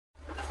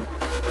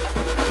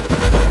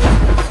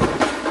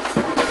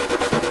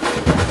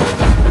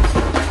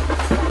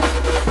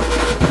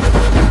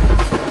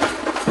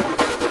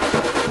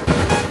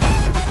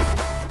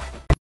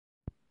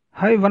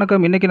Hi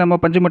வணக்கம். இன்றைக்கி நம்ம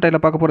பஞ்சு மிட்டாயில்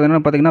பார்க்க போகிறது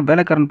என்னென்னு பார்த்தீங்கன்னா,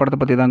 வேலைக்காரன் படத்தை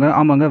பற்றி தாங்க.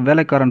 ஆமாங்க,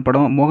 வேலைக்காரன்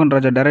படம் மோகன்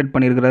ராஜா டைரக்ட்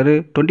பண்ணியிருக்கிறாரு.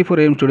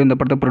 24 AM ஸ்டுடியோ இந்த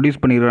படத்தை ப்ரொடியூஸ்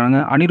பண்ணியிருக்காங்க.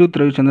 அனிருத்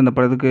ரவிச்சந்திரன் இந்த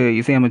படத்துக்கு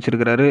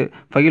இசையமைச்சிருக்கிறாரு.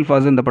 ஃபகில்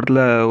ஃபாசில் இந்த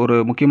படத்தில் ஒரு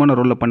முக்கியமான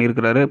ரோலில்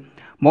பண்ணியிருக்கிறாரு.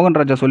 மோகன்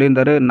ராஜா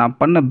சொல்லியிருந்தாரு, நான்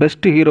பண்ண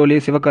பெஸ்ட்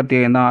ஹீரோலேயே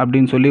சிவகார்த்திகேயன் தான்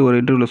அப்படின்னு சொல்லி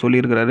ஒரு இன்டர்வியூவில்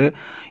சொல்லியிருக்கிறாரு.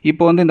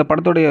 இப்போ இந்த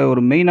படத்துடைய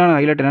ஒரு மெயினான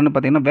ஹைலைட் என்னென்னு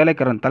பார்த்தீங்கன்னா,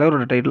 வேலைக்காரன்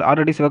தலைவரோட டைட்டில்.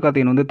 ஆல்ரெடி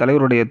சிவகார்த்திகேயன்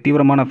தலைவருடைய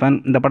தீவிரமான ஃபேன்.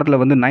 இந்த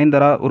படத்தில்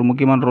நயன்தாரா ஒரு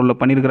முக்கியமான ரோலில்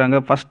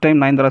பண்ணியிருக்கிறாங்க. First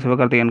time Nayanthara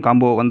Sivakarthikeyan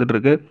combo வந்துட்டு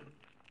இருக்கு.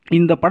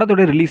 இந்த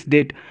படத்துடைய ரிலீஸ்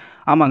டேட்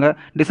ஆமாங்க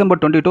December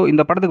 22.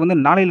 இந்த படத்துக்கு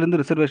நாளையிலேருந்து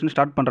ரிசர்வேஷன்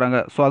ஸ்டார்ட் பண்ணுறாங்க.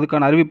 ஸோ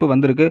அதுக்கான அறிவிப்பு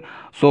வந்திருக்கு.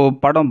 ஸோ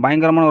படம்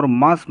பயங்கரமான ஒரு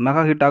மாஸ்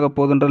மெகா ஹிட் ஆக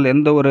போகுதுன்றதுல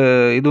எந்த ஒரு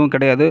இதுவும்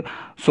கிடையாது.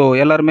 ஸோ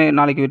எல்லாருமே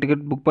நாளைக்கு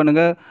டிக்கெட் புக்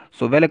பண்ணுங்கள்.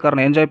 ஸோ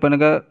வேலைக்காரனை என்ஜாய்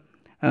பண்ணுங்கள்.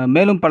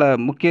 மேலும் பல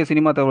முக்கிய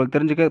சினிமா தகவல்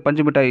தெரிஞ்சுக்க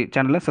பஞ்சு மிட்டாய்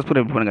சேனலை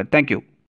சப்ஸ்கிரைப் பண்ணுங்கள். தேங்க்யூ.